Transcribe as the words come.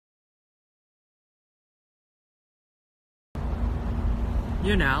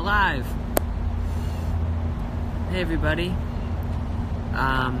You're now live. Hey everybody.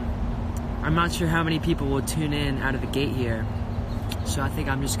 I'm not sure how many people will tune in out of the gate here, so I think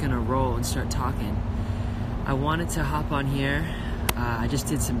I'm just gonna roll and start talking. I wanted to hop on here. I just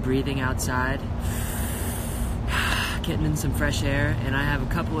did some breathing outside, getting in some fresh air, and I have a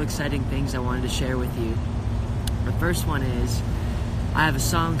couple exciting things I wanted to share with you. The first one is I have a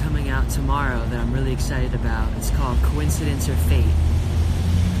song coming out tomorrow that I'm really excited about. It's called Coincidence or Fate.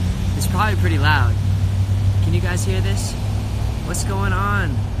 It's probably pretty loud. Can you guys hear this? What's going on?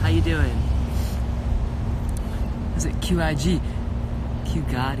 How you doing? Is it QIG? Q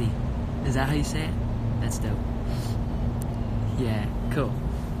Gotti. Is that how you say it? That's dope. Yeah, cool.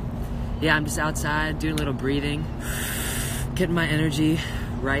 Yeah, I'm just outside doing a little breathing, getting my energy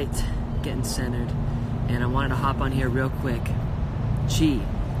right, getting centered, and I wanted to hop on here real quick. Chi,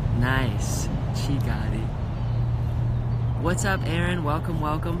 nice. Chi Gotti. What's up, Aaron? Welcome,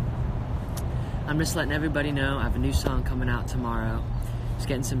 welcome. I'm just letting everybody know I have a new song coming out tomorrow. Just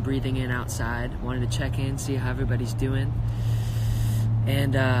getting some breathing in outside. Wanted to check in, see how everybody's doing.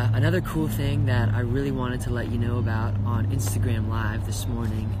 And another cool thing that I really wanted to let you know about on Instagram Live this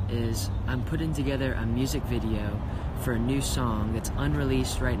morning is I'm putting together a music video for a new song that's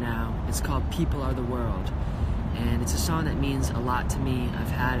unreleased right now. It's called People Are the World. And it's a song that means a lot to me.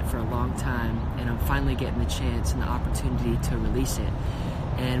 I've had it for a long time, and I'm finally getting the chance and the opportunity to release it.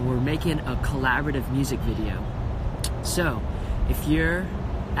 And we're making a collaborative music video. So, if you're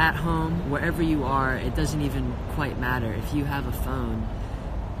at home, wherever you are, it doesn't even quite matter. If you have a phone,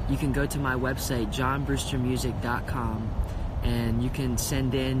 you can go to my website, JohnBrewsterMusic.com, and you can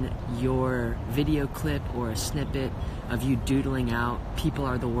send in your video clip or a snippet of you doodling out People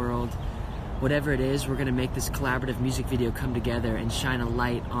Are the World. Whatever it is, we're gonna make this collaborative music video come together and shine a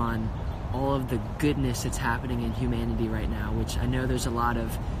light on all of the goodness that's happening in humanity right now, which I know there's a lot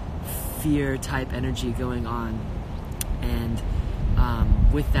of fear type energy going on. And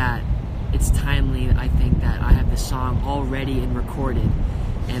with that, it's timely, I think, that I have the song all ready and recorded.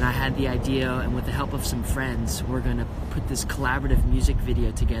 And I had the idea, and with the help of some friends, we're gonna put this collaborative music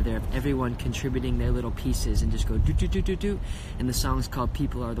video together of everyone contributing their little pieces and just go do do do do do. And the song's called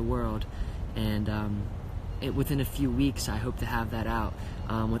People Are the World. And within a few weeks, I hope to have that out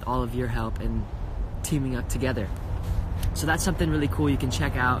with all of your help and teaming up together. So that's something really cool you can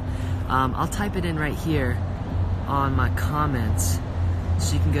check out. I'll type it in right here on my comments,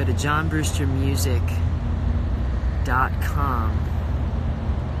 so you can go to JohnBrewsterMusic.com.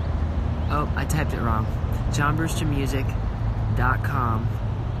 Oh, I typed it wrong. JohnBrewsterMusic.com.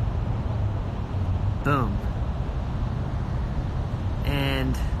 Boom.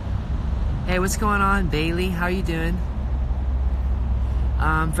 And hey, what's going on, Bailey? How are you doing?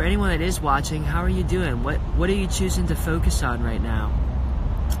 For anyone that is watching, how are you doing? What are you choosing to focus on right now?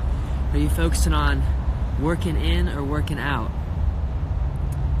 Are you focusing on working in or working out?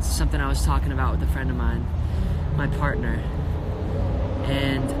 It's something I was talking about with a friend of mine, my partner.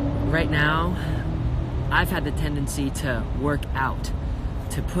 And right now, I've had the tendency to work out,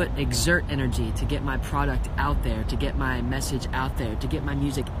 to exert energy, to get my product out there, to get my message out there, to get my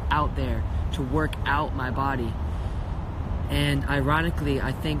music out there, to work out my body. And ironically,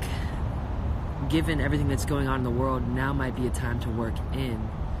 I think, given everything that's going on in the world, now might be a time to work in.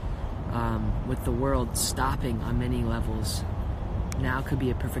 With the world stopping on many levels, now could be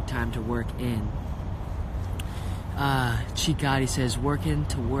a perfect time to work in. Chikati says, working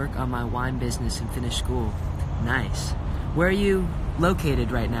to work on my wine business and finish school. Nice. Where are you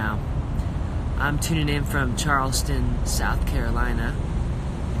located right now? I'm tuning in from Charleston, South Carolina,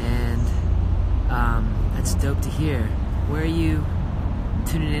 and that's dope to hear. Where are you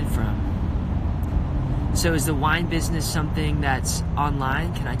tuning in from? So is the wine business something that's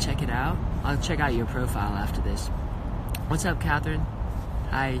online? Can I check it out? I'll check out your profile after this. What's up, Catherine?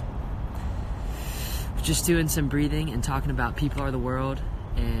 Hi. Just doing some breathing and talking about People Are the World.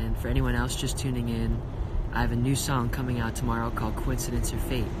 And for anyone else just tuning in, I have a new song coming out tomorrow called Coincidence or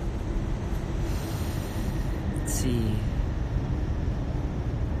Fate. Let's see.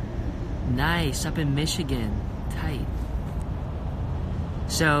 Nice, up in Michigan. Tight.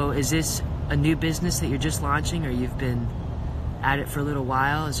 So is this a new business that you're just launching, or you've been at it for a little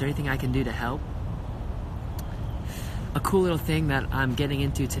while? Is there anything I can do to help? A cool little thing that I'm getting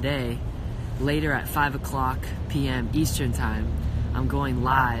into today, later at 5 p.m. Eastern Time, I'm going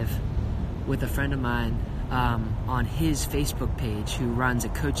live with a friend of mine on his Facebook page who runs a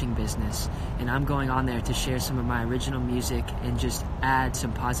coaching business, and I'm going on there to share some of my original music and just add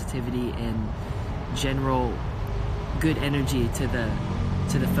some positivity and general good energy to the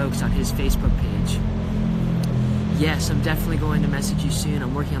folks on his Facebook page. yes, I'm definitely going to message you soon.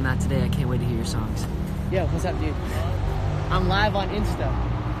 I'm working on that today. I can't wait to hear your songs. Yo, what's up, dude? I'm live on Insta.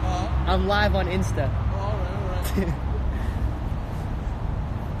 I'm live on Insta.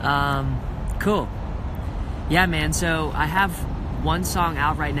 All right. Cool. Yeah, man, so I have one song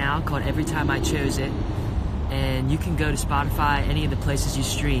out right now called Every Time I Chose It, and you can go to Spotify, any of the places you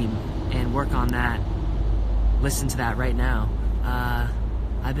stream, and work on that. Listen to that right now.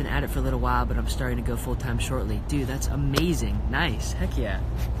 I've been at it for a little while, but I'm starting to go full-time shortly. Dude, that's amazing. Nice. Heck yeah.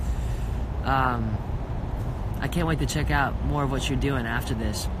 I can't wait to check out more of what you're doing after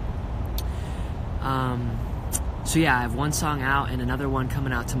this. So yeah, I have one song out and another one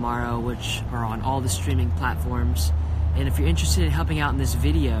coming out tomorrow, which are on all the streaming platforms. And if you're interested in helping out in this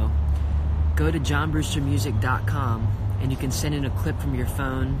video, go to JohnBrewsterMusic.com and you can send in a clip from your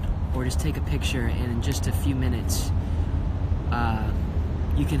phone or just take a picture, and in just a few minutes,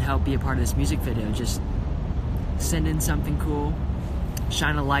 you can help be a part of this music video. Just send in something cool,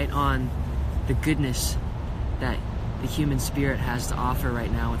 shine a light on the goodness that the human spirit has to offer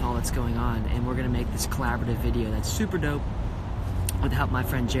right now with all that's going on, and we're gonna make this collaborative video that's super dope with the help of my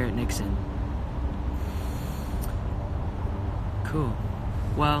friend Jarrett Nixon. Cool.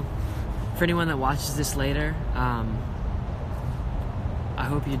 Well, for anyone that watches this later, I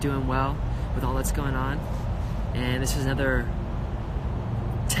hope you're doing well with all that's going on, and this is another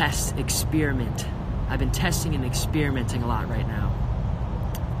test experiment. I've been testing and experimenting a lot right now.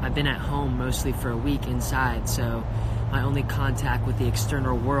 I've been at home mostly for a week inside, so my only contact with the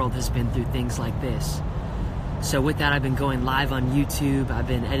external world has been through things like this. So with that, I've been going live on YouTube, I've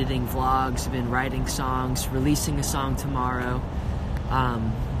been editing vlogs, I've been writing songs, releasing a song tomorrow,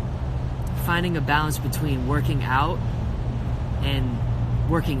 finding a balance between working out and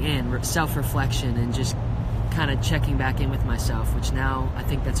working in, self-reflection, and just kind of checking back in with myself, which now I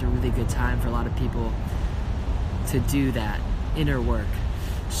think that's a really good time for a lot of people to do that inner work,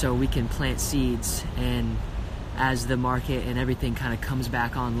 so we can plant seeds, and as the market and everything kind of comes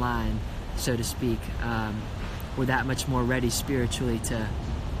back online, so to speak, we're that much more ready spiritually to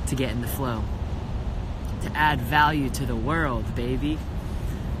get in the flow, to add value to the world, baby.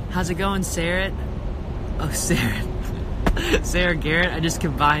 How's it going, Sarah? Oh, Sarah. Sarah Garrett, I just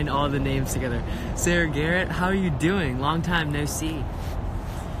combined all the names together. Sarah Garrett, how are you doing? Long time no see.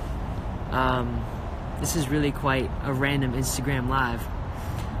 This is really quite a random Instagram live.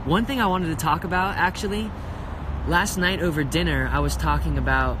 One thing I wanted to talk about, actually, last night over dinner, I was talking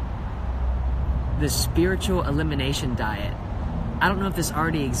about the spiritual elimination diet. I don't know if this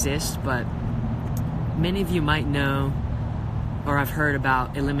already exists, but many of you might know, or I've heard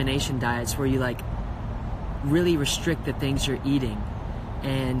about elimination diets where you really restrict the things you're eating,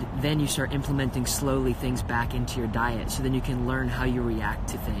 and then you start implementing slowly things back into your diet, so then you can learn how you react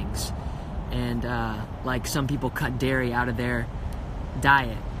to things. And like some people cut dairy out of their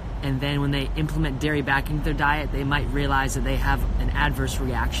diet, and then when they implement dairy back into their diet, they might realize that they have an adverse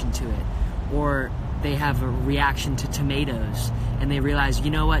reaction to it, or they have a reaction to tomatoes and they realize, you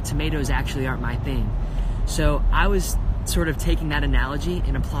know what, tomatoes actually aren't my thing. So I was sort of taking that analogy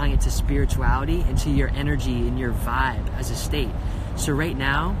and applying it to spirituality and to your energy and your vibe as a state. So right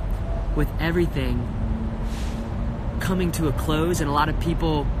now, with everything coming to a close and a lot of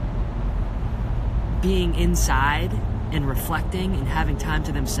people being inside and reflecting and having time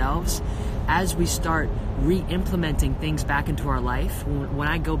to themselves, as we start re-implementing things back into our life, when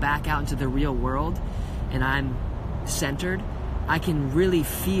I go back out into the real world and I'm centered, I can really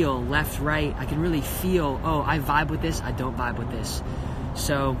feel left, right. I can really feel, oh, I vibe with this, I don't vibe with this.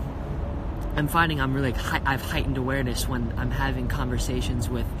 So I'm finding I've heightened awareness when I'm having conversations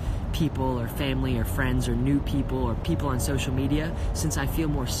with people or family or friends or new people or people on social media, since I feel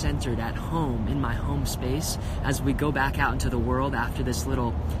more centered at home, in my home space. As we go back out into the world after this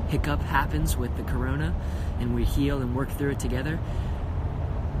little hiccup happens with the corona and we heal and work through it together,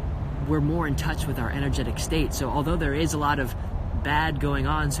 we're more in touch with our energetic state. So although there is a lot of bad going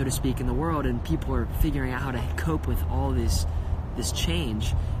on, so to speak, in the world, and people are figuring out how to cope with all this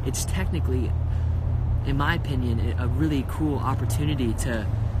change, it's technically, in my opinion, a really cool opportunity to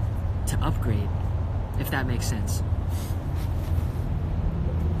upgrade, if that makes sense.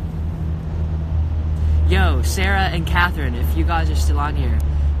 Yo, Sarah and Catherine, if you guys are still on here,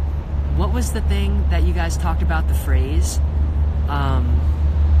 what was the thing that you guys talked about, the phrase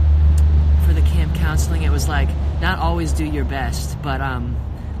for the camp counseling? It was like, not always do your best, but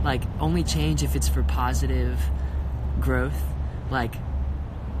like only change if it's for positive growth. Like,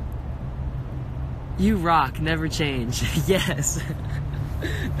 you rock, never change. Yes.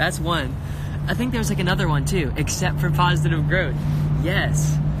 That's one. I think there's like another one too, except for positive growth.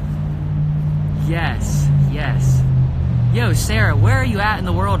 Yes. Yes. Yes. Yo, Sarah, where are you at in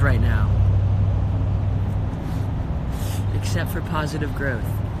the world right now? Except for positive growth.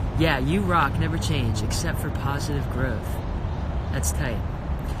 Yeah, you rock, never change, except for positive growth. That's tight.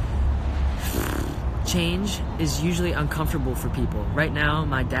 Change is usually uncomfortable for people. Right now,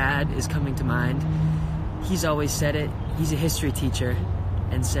 my dad is coming to mind. He's always said it. He's a history teacher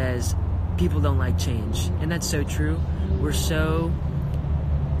and says people don't like change. And that's so true. We're so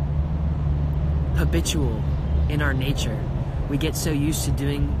habitual in our nature. We get so used to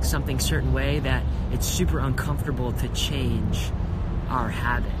doing something a certain way that it's super uncomfortable to change our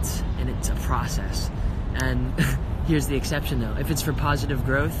habits, and it's a process. And here's the exception though. If it's for positive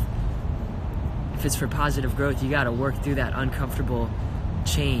growth, you gotta work through that uncomfortable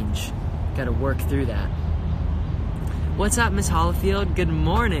change. You gotta work through that. What's up, Miss Hollifield? Good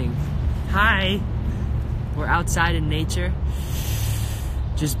morning. Hi. We're outside in nature,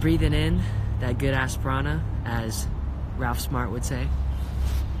 just breathing in that good ass prana, as Ralph Smart would say.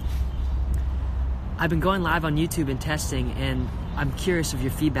 I've been going live on YouTube and testing, and I'm curious of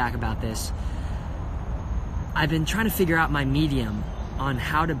your feedback about this. I've been trying to figure out my medium on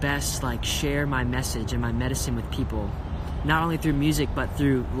how to best share my message and my medicine with people, not only through music but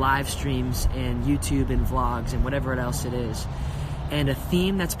through live streams and YouTube and vlogs and whatever else it is. And a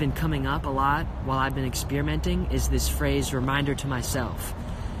theme that's been coming up a lot while I've been experimenting is this phrase, reminder to myself.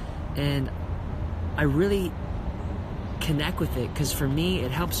 And I really connect with it because for me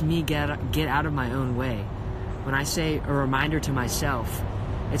it helps me get out of my own way. When I say a reminder to myself,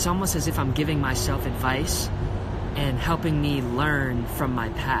 it's almost as if I'm giving myself advice and helping me learn from my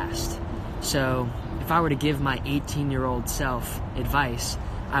past. So if I were to give my 18-year-old self advice,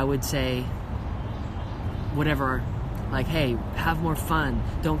 I would say whatever, hey, have more fun,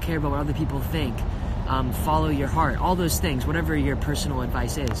 don't care about what other people think, follow your heart, all those things, whatever your personal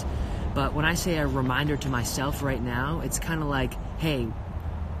advice is. But when I say a reminder to myself right now, it's kind of like, hey,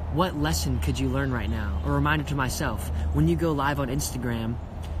 what lesson could you learn right now? A reminder to myself. When you go live on Instagram,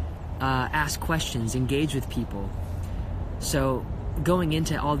 ask questions, engage with people. So going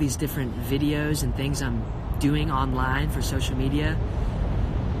into all these different videos and things I'm doing online for social media,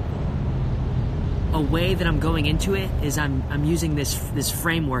 a way that I'm going into it is I'm using this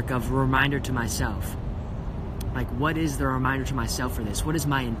framework of a reminder to myself. What is the reminder to myself for this? What is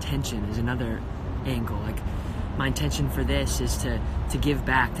my intention is another angle. My intention for this is to give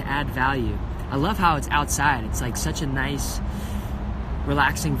back, to add value. I love how it's outside. It's such a nice,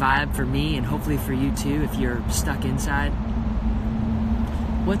 relaxing vibe for me, and hopefully for you too if you're stuck inside.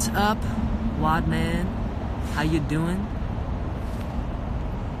 What's up, Wadman? How you doing?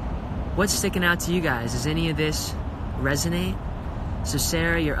 What's sticking out to you guys? Does any of this resonate? So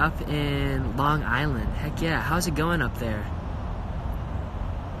Sarah, you're up in Long Island. Heck yeah, how's it going up there?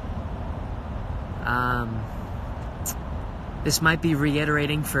 This might be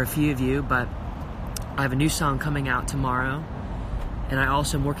reiterating for a few of you, but I have a new song coming out tomorrow, and I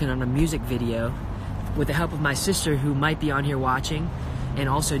also am working on a music video with the help of my sister, who might be on here watching, and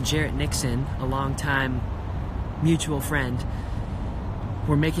also Jarrett Nixon, a longtime mutual friend.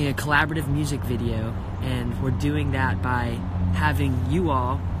 We're making a collaborative music video, and we're doing that by having you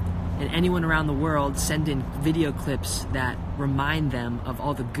all and anyone around the world send in video clips that remind them of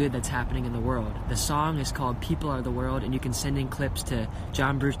all the good that's happening in the world. The song is called People Are the World, and you can send in clips to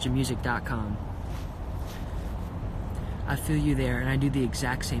JohnBrewsterMusic.com. I feel you there, and I do the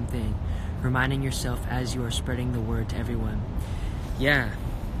exact same thing, reminding yourself as you are spreading the word to everyone. Yeah.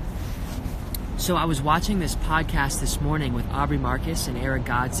 So I was watching this podcast this morning with Aubrey Marcus and Eric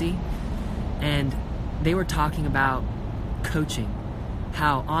Godsey, and they were talking about coaching,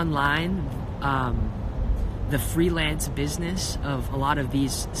 how online the freelance business of a lot of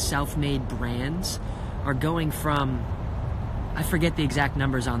these self-made brands are going from, I forget the exact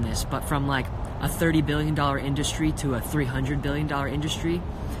numbers on this, but from a $30 billion industry to a $300 billion industry.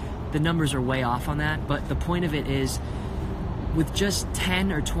 The numbers are way off on that, but the point of it is, with just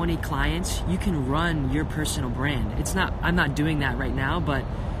 10 or 20 clients, you can run your personal brand. I'm not doing that right now, but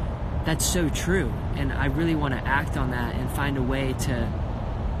that's so true. And I really want to act on that and find a way to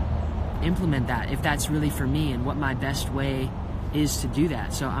implement that, if that's really for me, and what my best way is to do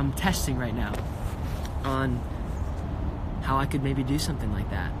that. So I'm testing right now on how I could maybe do something like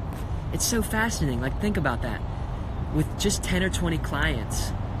that. It's so fascinating. Think about that. With just 10 or 20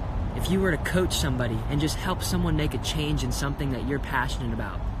 clients, if you were to coach somebody and just help someone make a change in something that you're passionate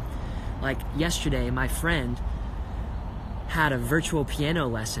about. Yesterday, my friend had a virtual piano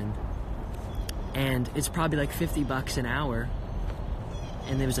lesson, and it's probably $50 an hour,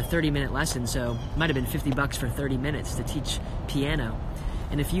 and there was a 30-minute lesson, so it might have been $50 for 30 minutes to teach piano.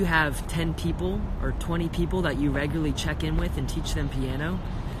 And if you have 10 people or 20 people that you regularly check in with and teach them piano,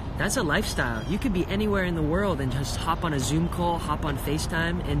 that's a lifestyle. You could be anywhere in the world and just hop on a Zoom call, hop on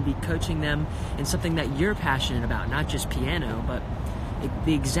FaceTime, and be coaching them in something that you're passionate about, not just piano, but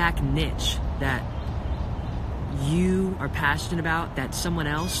the exact niche that you are passionate about, that someone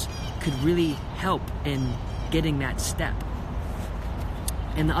else could really help in getting that step.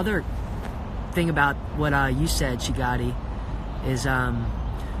 And the other thing about what you said, Chigati, is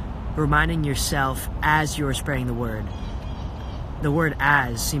reminding yourself as you're spreading the word. The word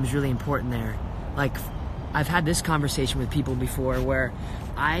 "as" seems really important there. Like, I've had this conversation with people before where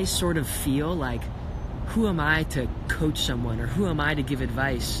I sort of feel like, who am I to coach someone, or who am I to give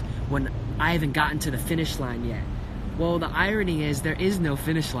advice when I haven't gotten to the finish line yet? Well, the irony is there is no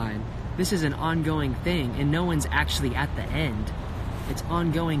finish line. This is an ongoing thing, and no one's actually at the end. It's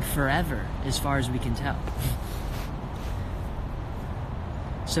ongoing forever, as far as we can tell.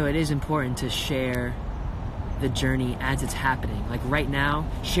 So it is important to share the journey as it's happening. Like right now,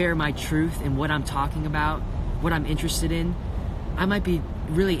 share my truth and what I'm talking about, what I'm interested in. I might be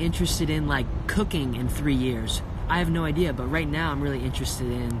really interested in like cooking in 3 years. I have no idea, but right now I'm really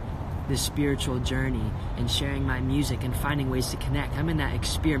interested in the spiritual journey and sharing my music and finding ways to connect. I'm in that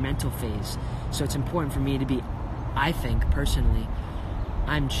experimental phase. So it's important for me to be, I think personally,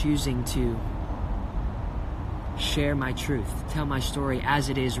 I'm choosing to share my truth, tell my story as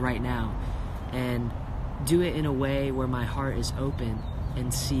it is right now, and do it in a way where my heart is open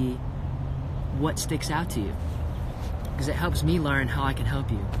and see what sticks out to you, because it helps me learn how I can help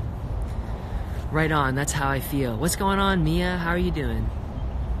you. Right on, that's how I feel. What's going on, Mia? How are you doing?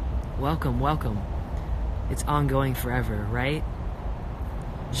 Welcome, welcome. It's ongoing forever, right?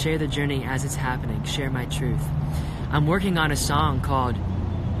 Share the journey as it's happening. Share my truth. I'm working on a song called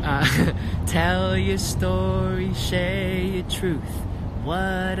Tell Your Story, Share Your Truth.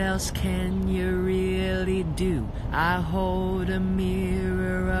 What else can you really do? I hold a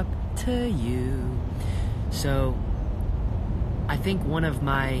mirror up to you. So I think one of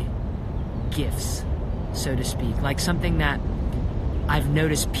my gifts, so to speak, like something that I've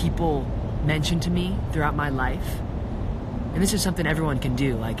noticed people mention to me throughout my life, and this is something everyone can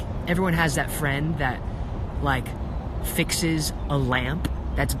do. Like, everyone has that friend that like fixes a lamp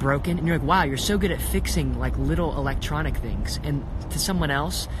that's broken, and you're like, wow, you're so good at fixing like little electronic things, and to someone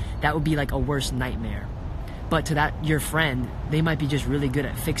else that would be like a worse nightmare, but to that your friend, they might be just really good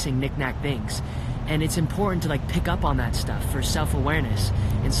at fixing knick-knack things. And it's important to like pick up on that stuff for self-awareness.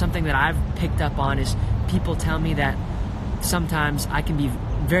 And something that I've picked up on is people tell me that sometimes I can be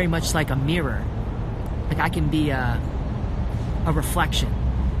very much like a mirror, like I can be a reflection,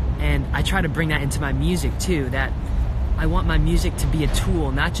 and I try to bring that into my music too, that I want my music to be a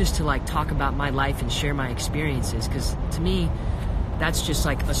tool, not just to like talk about my life and share my experiences, because to me that's just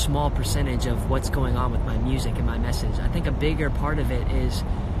like a small percentage of what's going on with my music and my message. I think a bigger part of it is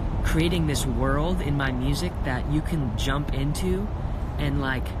creating this world in my music that you can jump into and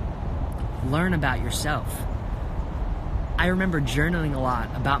like learn about yourself. I remember journaling a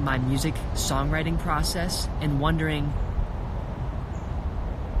lot about my music songwriting process and wondering,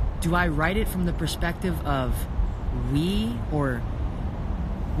 do I write it from the perspective of we, or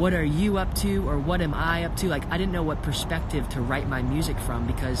what are you up to, or what am I up to? Like, I didn't know what perspective to write my music from,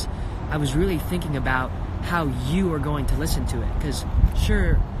 because I was really thinking about how you are going to listen to it. Because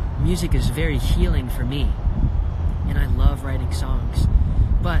sure, music is very healing for me, and I love writing songs,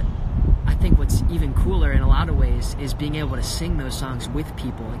 but I think what's even cooler in a lot of ways is being able to sing those songs with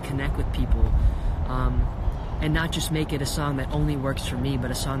people and connect with people, and not just make it a song that only works for me,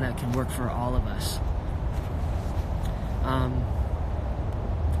 but a song that can work for all of us.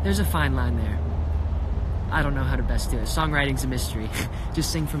 There's a fine line there. I don't know how to best do it. Songwriting's a mystery.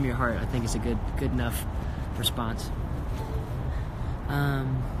 Just sing from your heart, I think, is a good enough response. You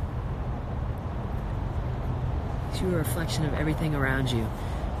are a reflection of everything around you.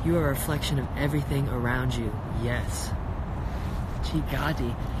 You are a reflection of everything around you. Yes.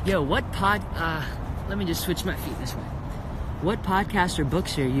 Chigati. Yo, let me just switch my feet this way. What podcasts or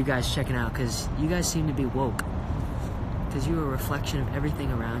books are you guys checking out? Because you guys seem to be woke. Because you are a reflection of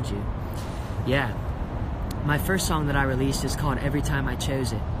everything around you. Yeah. My first song that I released is called Every Time I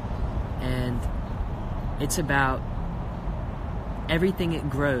Chose It. And it's about everything it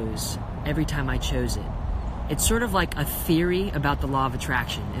grows every time I chose it. It's sort of like a theory about the law of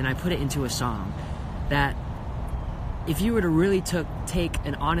attraction, and I put it into a song that if you were to really take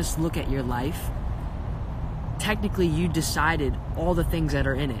an honest look at your life, technically you decided all the things that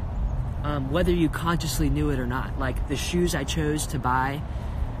are in it, whether you consciously knew it or not. Like the shoes I chose to buy,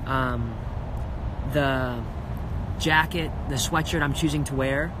 the jacket, the sweatshirt I'm choosing to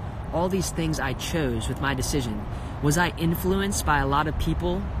wear, all these things I chose with my decision. Was I influenced by a lot of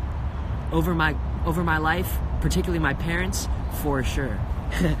people over my life, particularly my parents? For sure.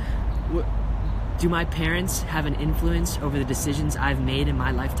 Do my parents have an influence over the decisions I've made in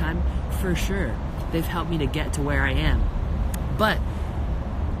my lifetime? For sure. They've helped me to get to where I am. But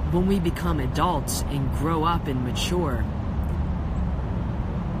when we become adults and grow up and mature,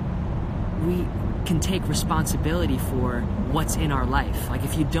 we can take responsibility for what's in our life. Like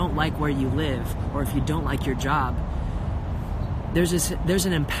if you don't like where you live, or if you don't like your job, there's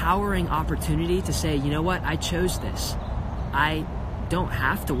an empowering opportunity to say, you know what, I chose this. I don't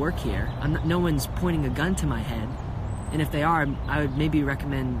have to work here. No one's pointing a gun to my head. And if they are, I would maybe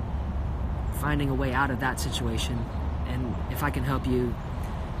recommend finding a way out of that situation. And if I can help you,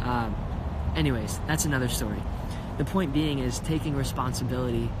 anyways, that's another story. The point being is taking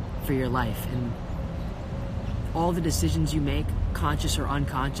responsibility for your life, and all the decisions you make, conscious or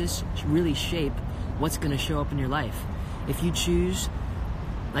unconscious, really shape what's going to show up in your life. If you choose,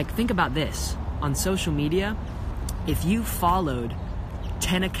 like, think about this. On social media, if you followed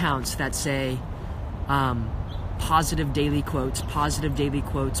 10 accounts that say positive daily quotes, positive daily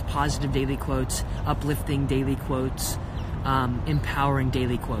quotes, positive daily quotes, uplifting daily quotes, empowering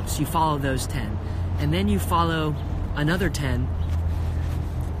daily quotes, you follow those 10, and then you follow another 10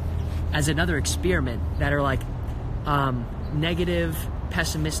 as another experiment that are like negative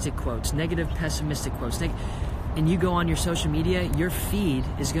pessimistic quotes, and you go on your social media, your feed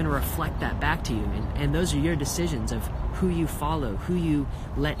is going to reflect that back to you, and those are your decisions of who you follow, who you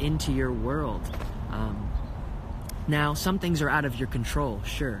let into your world. Now, some things are out of your control,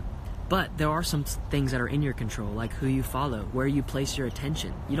 sure, but there are some things that are in your control, like who you follow, where you place your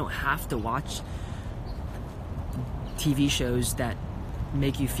attention. You don't have to watch TV shows that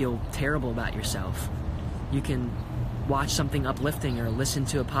make you feel terrible about yourself. You can watch something uplifting or listen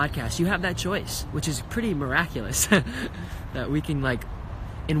to a podcast. You have that choice, which is pretty miraculous. That we can, like,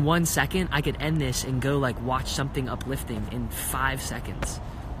 in 1 second, I could end this and go like watch something uplifting in 5 seconds.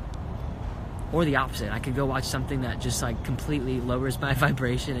 Or the opposite, I could go watch something that just like completely lowers my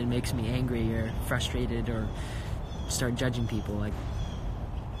vibration and makes me angry or frustrated or start judging people. Like,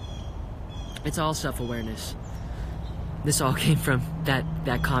 it's all self-awareness. This all came from that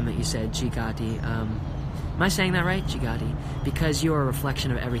comment you said, Gigati. Am I saying that right? Gigati. Because you are a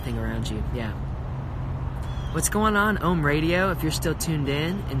reflection of everything around you. Yeah. What's going on, Ohm Radio, if you're still tuned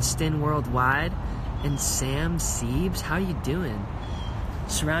in, and Stin Worldwide, and Sam Siebes, how you doing?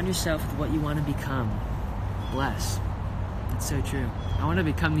 Surround yourself with what you want to become. Bless. That's so true. I want to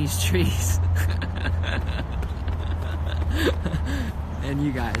become these trees. And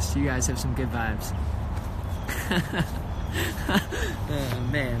you guys have some good vibes. Oh,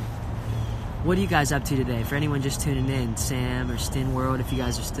 man. What are you guys up to today? For anyone just tuning in, Sam or Stin World, if you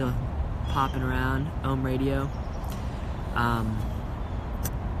guys are still popping around, Ohm Radio.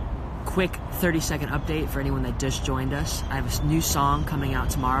 Quick 30-second update for anyone that just joined us. I have a new song coming out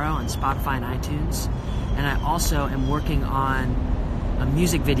tomorrow on Spotify and iTunes. And I also am working on a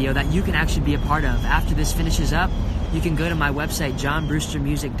music video that you can actually be a part of. After this finishes up, you can go to my website,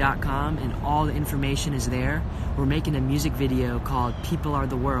 JohnBrewsterMusic.com, and all the information is there. We're making a music video called People Are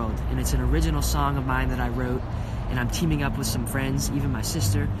the World, and it's an original song of mine that I wrote, and I'm teaming up with some friends, even my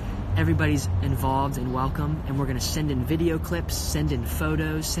sister. Everybody's involved and welcome, and we're going to send in video clips, send in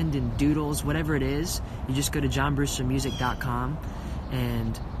photos, send in doodles, whatever it is. You just go to JohnBrewsterMusic.com,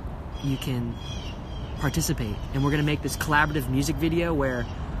 and you can participate. And we're going to make this collaborative music video where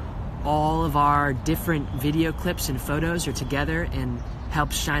all of our different video clips and photos are together and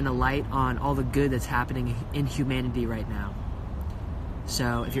help shine a light on all the good that's happening in humanity right now.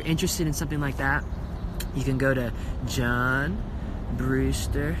 So if you're interested in something like that, you can go to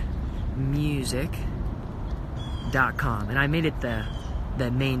JohnBrewsterMusic.com, and I made it the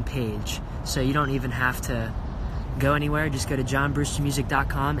main page, so you don't even have to go anywhere. Just go to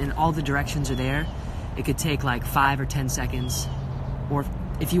JohnBrewsterMusic.com, and all the directions are there. It could take like 5 or 10 seconds, or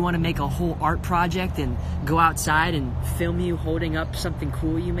if you want to make a whole art project and go outside and film you holding up something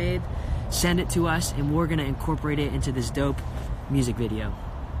cool you made, send it to us, and we're going to incorporate it into this dope music video.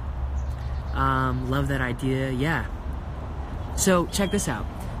 Love that idea. Yeah. So check this out.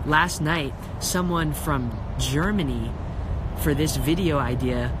 Last night, someone from Germany, for this video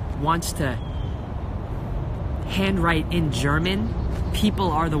idea, wants to handwrite in German,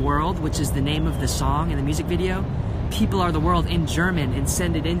 People Are the World, which is the name of the song in the music video. People Are the World in German, and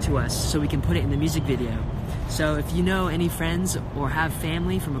send it in to us so we can put it in the music video. So if you know any friends or have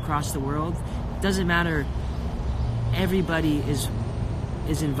family from across the world, doesn't matter, everybody is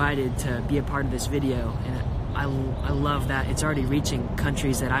invited to be a part of this video, and I love that it's already reaching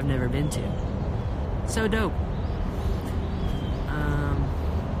countries that I've never been to. So dope.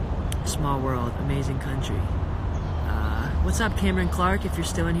 Small world, amazing country. What's up, Cameron Clark? If you're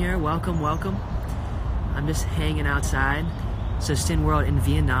still in here, welcome. I'm just hanging outside. So Stin World in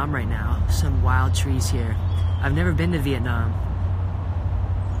Vietnam right now. Some wild trees here. I've never been to Vietnam.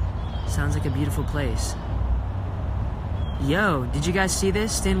 Sounds like a beautiful place. Yo, did you guys see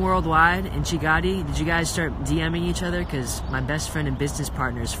this? Stin Worldwide and Chigati, did you guys start DMing each other? Because my best friend and business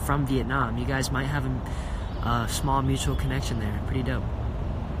partner is from Vietnam. You guys might have a small mutual connection there. Pretty dope.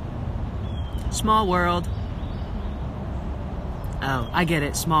 Small world. Oh, I get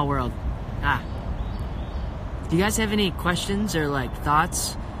it. Small world. Do you guys have any questions or like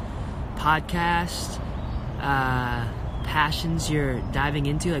thoughts, podcasts, passions you're diving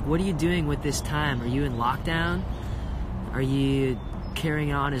into? Like, what are you doing with this time? Are you in lockdown? Are you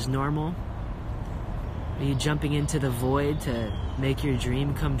carrying on as normal? Are you jumping into the void to make your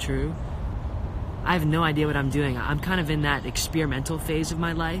dream come true? I have no idea what I'm doing. I'm kind of in that experimental phase of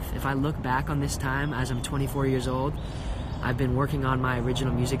my life. If I look back on this time as I'm 24 years old, I've been working on my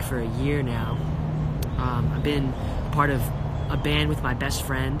original music for a year now. I've been part of a band with my best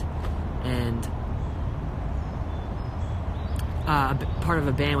friend and part of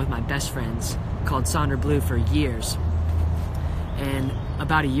a band with my best friends called Sonder Blue for years. And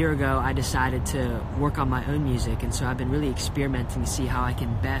about a year ago, I decided to work on my own music, and so I've been really experimenting to see how I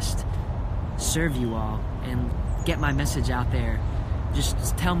can best serve you all and get my message out there.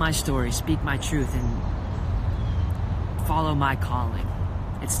 Just tell my story, speak my truth, and follow my calling.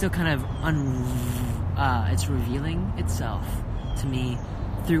 It's still kind of it's revealing itself to me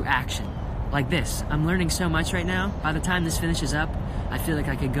through action. Like this, I'm learning so much right now. By the time this finishes up, I feel like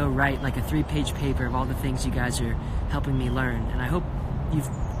I could go write like a 3-page paper of all the things you guys are helping me learn. And I hope you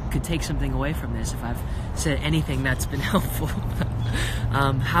could take something away from this if I've said anything that's been helpful.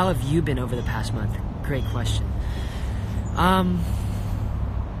 How have you been over the past month? Great question.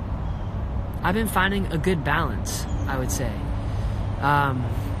 I've been finding a good balance, I would say.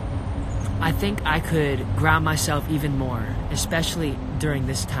 I think I could ground myself even more, especially during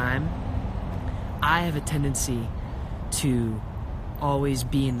this time. I have a tendency to always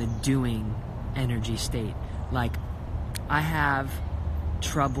be in the doing energy state. Like, I have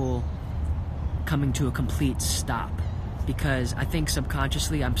trouble coming to a complete stop because I think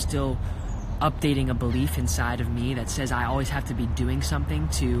subconsciously I'm still updating a belief inside of me that says I always have to be doing something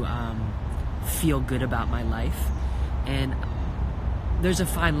to feel good about my life. And there's a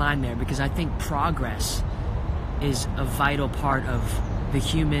fine line there because I think progress is a vital part of the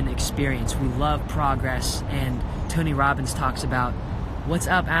human experience. We love progress, and Tony Robbins talks about, what's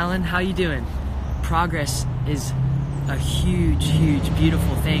up, Alan? How you doing? Progress is a huge, huge,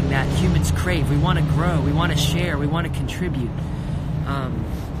 beautiful thing that humans crave. We want to grow, we want to share, we want to contribute.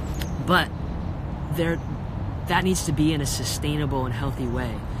 But that needs to be in a sustainable and healthy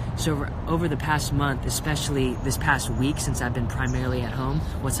way. So over the past month, especially this past week since I've been primarily at home,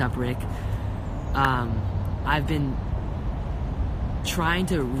 what's up, Rick? I've been trying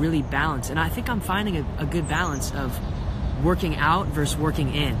to really balance, and I think I'm finding a good balance of working out versus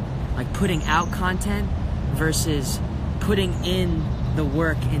working in, like putting out content versus putting in the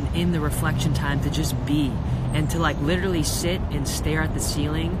work and in the reflection time to just be, and to like literally sit and stare at the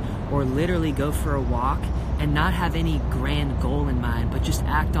ceiling or literally go for a walk and not have any grand goal in mind, but just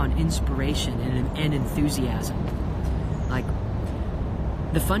act on inspiration and enthusiasm. Like,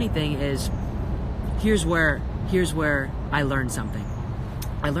 the funny thing is, here's where I learned something.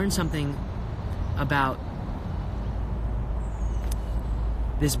 I learned something about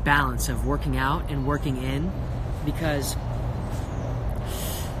this balance of working out and working in, because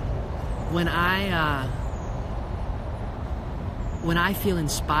when I feel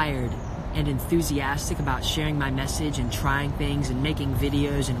inspired and enthusiastic about sharing my message and trying things and making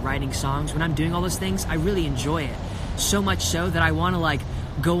videos and writing songs, when I'm doing all those things, I really enjoy it. So much so that I want to like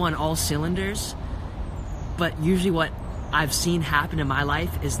go on all cylinders. But usually what I've seen happen in my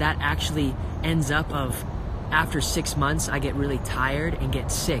life is that actually ends up of, after 6 months, I get really tired and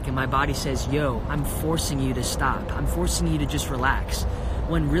get sick, and my body says, yo, I'm forcing you to stop. I'm forcing you to just relax.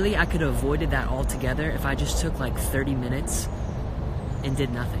 When really I could have avoided that altogether if I just took like 30 minutes and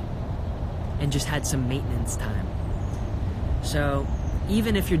did nothing and just had some maintenance time. So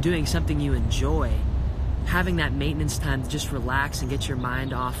even if you're doing something you enjoy, having that maintenance time to just relax and get your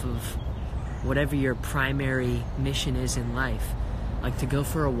mind off of whatever your primary mission is in life, like to go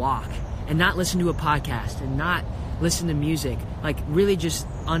for a walk and not listen to a podcast and not listen to music, like really just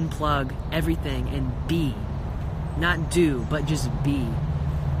unplug everything and be, not do, but just be.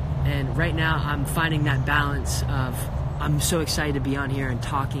 And right now I'm finding that balance of, I'm so excited to be on here and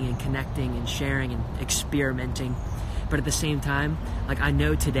talking and connecting and sharing and experimenting. But at the same time, like, I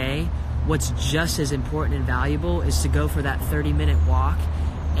know today what's just as important and valuable is to go for that 30-minute walk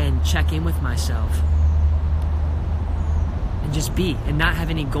and check in with myself. And just be, and not have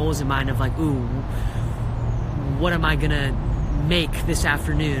any goals in mind of like, ooh, what am I gonna make this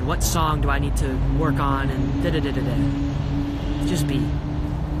afternoon? What song do I need to work on? And da-da-da-da-da. Just be.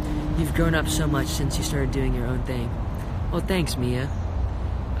 You've grown up so much since you started doing your own thing. Well, thanks, Mia.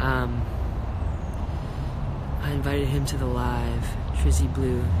 I invited him to the live. Trizzy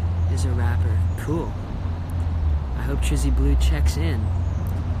Blue is a rapper. Cool. I hope Trizzy Blue checks in.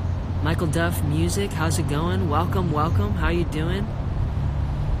 Michael Duff Music, how's it going? Welcome, welcome. How you doing?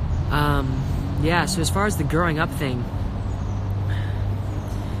 Yeah, so as far as the growing up thing,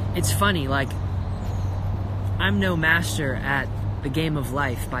 it's funny, like, I'm no master at the game of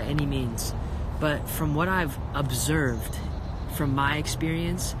life by any means, but from what I've observed from my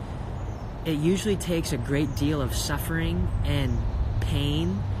experience, it usually takes a great deal of suffering and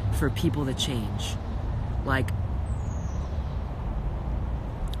pain for people to change. Like,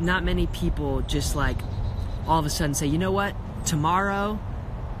 not many people just like all of a sudden say, you know what, tomorrow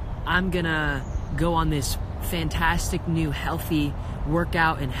I'm gonna go on this fantastic new healthy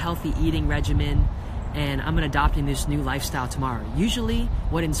workout and healthy eating regimen, and I'm adopting this new lifestyle tomorrow. Usually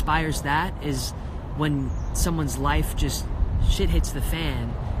what inspires that is when someone's life just shit hits the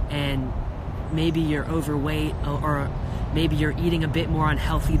fan, and maybe you're overweight, or maybe you're eating a bit more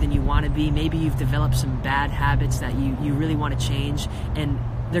unhealthy than you want to be. Maybe you've developed some bad habits that you really want to change, and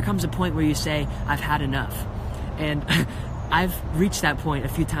there comes a point where you say, I've had enough. And I've reached that point a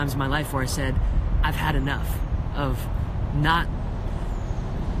few times in my life where I said, I've had enough of not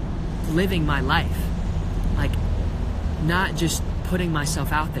living my life. Like, not just putting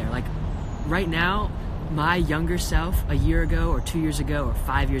myself out there. Like, right now, my younger self a year ago or 2 years ago or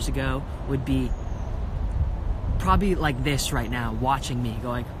 5 years ago would be probably like this right now, watching me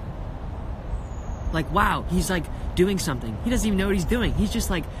going, like, wow, he's like doing something. He doesn't even know what he's doing. He's just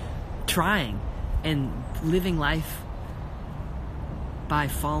like trying and living life by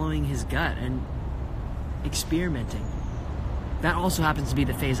following his gut and experimenting. That also happens to be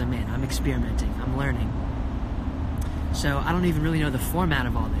the phase I'm in. I'm experimenting. I'm learning. So I don't even really know the format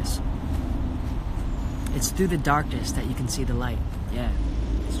of all this. It's through the darkness that you can see the light. Yeah,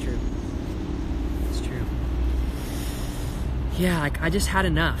 it's true. It's true. Yeah, like, I just had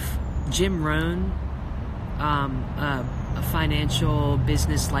enough. Jim Rohn, a financial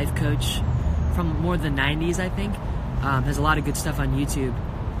business life coach from more than the 90s, I think, has a lot of good stuff on YouTube.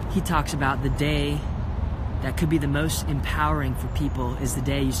 He talks about the day that could be the most empowering for people is the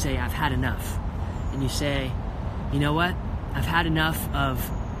day you say, I've had enough. And you say, you know what? I've had enough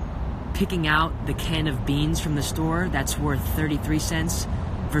of picking out the can of beans from the store that's worth 33 cents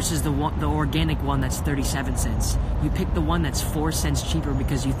versus the organic one that's 37 cents. You pick the one that's 4 cents cheaper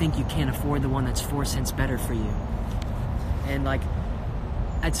because you think you can't afford the one that's 4 cents better for you. And like,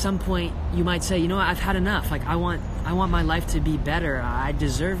 at some point you might say, you know what, I've had enough. Like, I want my life to be better. I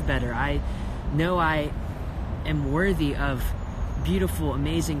deserve better. I know I am worthy of beautiful,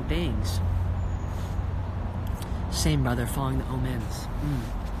 amazing things. Same, brother, following the omens.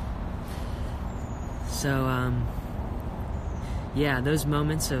 So, yeah, those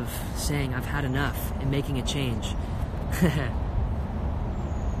moments of saying I've had enough and making a change.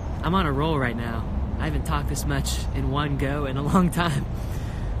 I'm on a roll right now. I haven't talked this much in one go in a long time.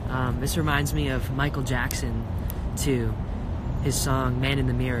 This reminds me of Michael Jackson, too. His song, Man in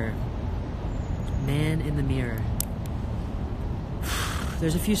the Mirror. Man in the Mirror.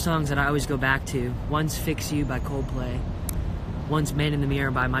 There's a few songs that I always go back to. One's Fix You by Coldplay. One's Man in the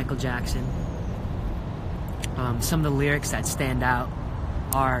Mirror by Michael Jackson. Some of the lyrics that stand out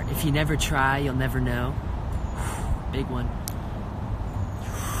are, if you never try, you'll never know. Big one.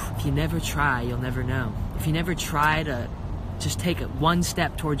 If you never try, you'll never know. If you never try to just take one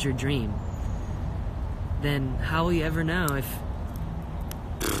step towards your dream, then how will you ever know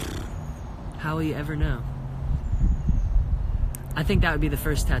how will you ever know? I think that would be the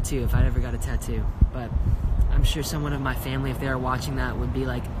first tattoo if I ever got a tattoo. But I'm sure someone of my family, if they were watching that, would be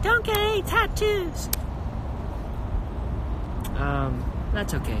like, "Donkey, tattoos!"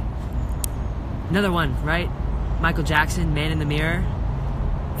 That's okay. Another one, right? Michael Jackson, Man in the Mirror.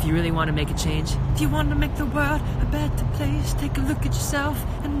 If you really want to make a change, if you want to make the world a better place, take a look at yourself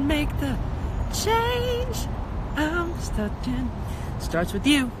and make the change. I'm starting. Starts with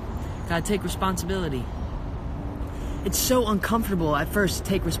you. Gotta take responsibility. It's so uncomfortable at first to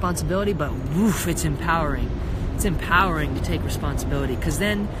take responsibility, but woof, it's empowering. It's empowering to take responsibility, because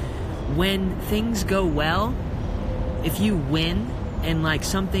then when things go well, if you win and like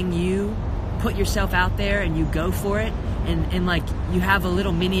something, you put yourself out there and you go for it, and like you have a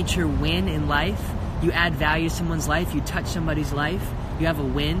little miniature win in life, you add value to someone's life, you touch somebody's life, you have a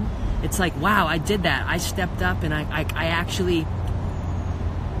win. It's like, wow, I did that. I stepped up and I actually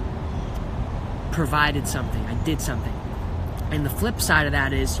provided something. I did something. And the flip side of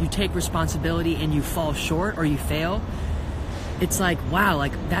that is you take responsibility and you fall short or you fail. It's like, wow,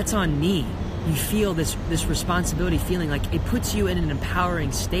 like that's on me. You feel this responsibility feeling, like it puts you in an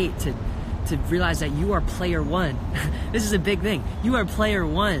empowering state to realize that you are player one. This is a big thing. You are player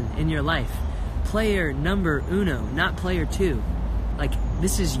one in your life. Player number uno, not player two. Like,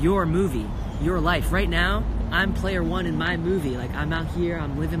 this is your movie, your life. Right now, I'm player one in my movie. Like, I'm out here,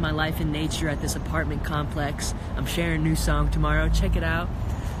 I'm living my life in nature at this apartment complex. I'm sharing a new song tomorrow. Check it out.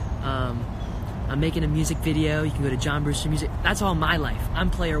 I'm making a music video. You can go to JohnBrewsterMusic. That's all my life. I'm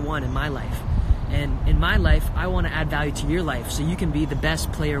player one in my life. And in my life, I want to add value to your life so you can be the best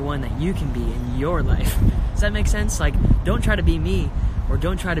player one that you can be in your life. Does that make sense? Like, don't try to be me or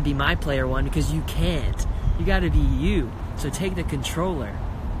don't try to be my player one, because you can't. You got to be you. So take the controller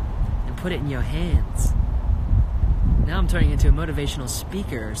and put it in your hands. Now I'm turning into a motivational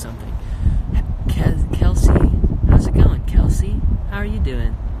speaker or something. Kelsey, how's it going, Kelsey? How are you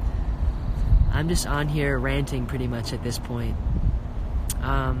doing? I'm just on here ranting pretty much at this point.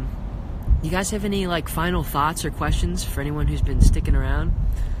 You guys have any like final thoughts or questions for anyone who's been sticking around?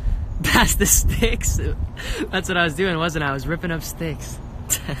 Pass the sticks. That's what I was doing, wasn't I? I was ripping up sticks.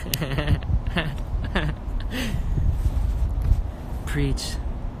 Preach,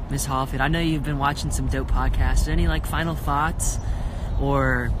 Miss Hallfield. I know you've been watching some dope podcasts. Any like final thoughts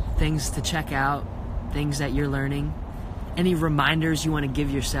or things to check out, things that you're learning? Any reminders you want to give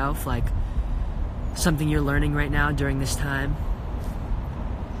yourself, like something you're learning right now during this time?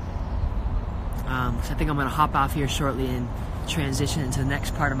 I think I'm going to hop off here shortly and transition into the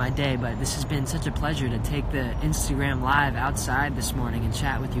next part of my day, but this has been such a pleasure to take the Instagram live outside this morning and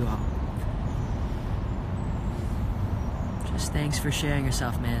chat with you all. Just thanks for sharing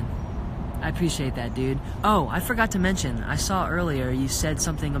yourself, man. I appreciate that, dude. Oh, I forgot to mention, I saw earlier you said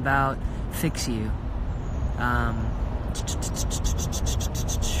something about Fix You. I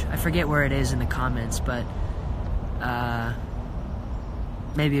forget where it is in the comments, but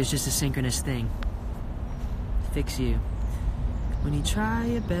maybe it's just a synchronous thing. Fix you. When you try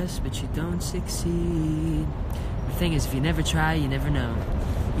your best, but you don't succeed. The thing is, if you never try, you never know.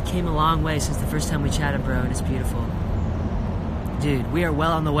 You came a long way since the first time we chatted, bro, and it's beautiful. Dude, we are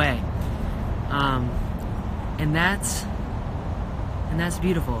well on the way. And that's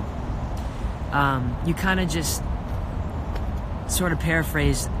beautiful. You kind of just sort of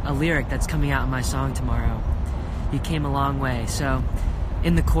paraphrased a lyric that's coming out in my song tomorrow. You came a long way. So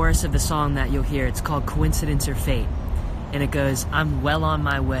in the chorus of the song that you'll hear, it's called Coincidence or Fate. And it goes, I'm well on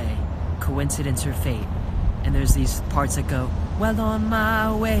my way, coincidence or fate. And there's these parts that go, well on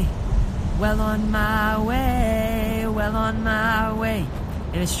my way, well on my way, well on my way.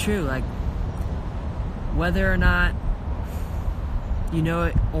 And it's true, like, whether or not you know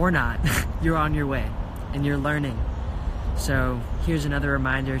it or not, you're on your way and you're learning. So here's another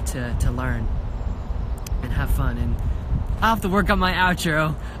reminder to learn and have fun. And I'll have to work on my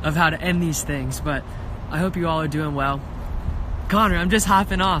outro of how to end these things, but I hope you all are doing well. Connor, I'm just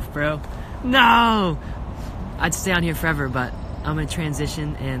hopping off, bro. No! I'd stay on here forever, but I'm going to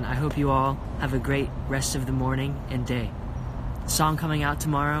transition, and I hope you all have a great rest of the morning and day. Song coming out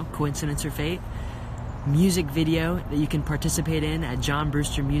tomorrow, Coincidence or Fate. Music video that you can participate in at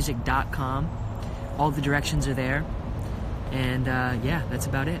JohnBrewsterMusic.com. All the directions are there. And yeah, that's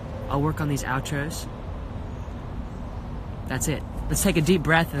about it. I'll work on these outros. That's it. Let's take a deep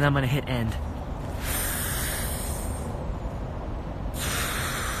breath, and then I'm going to hit end.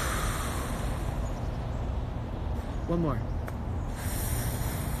 One more.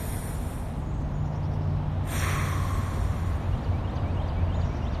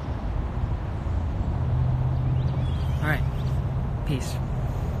 All right. Peace.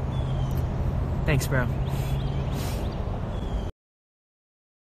 Thanks, bro.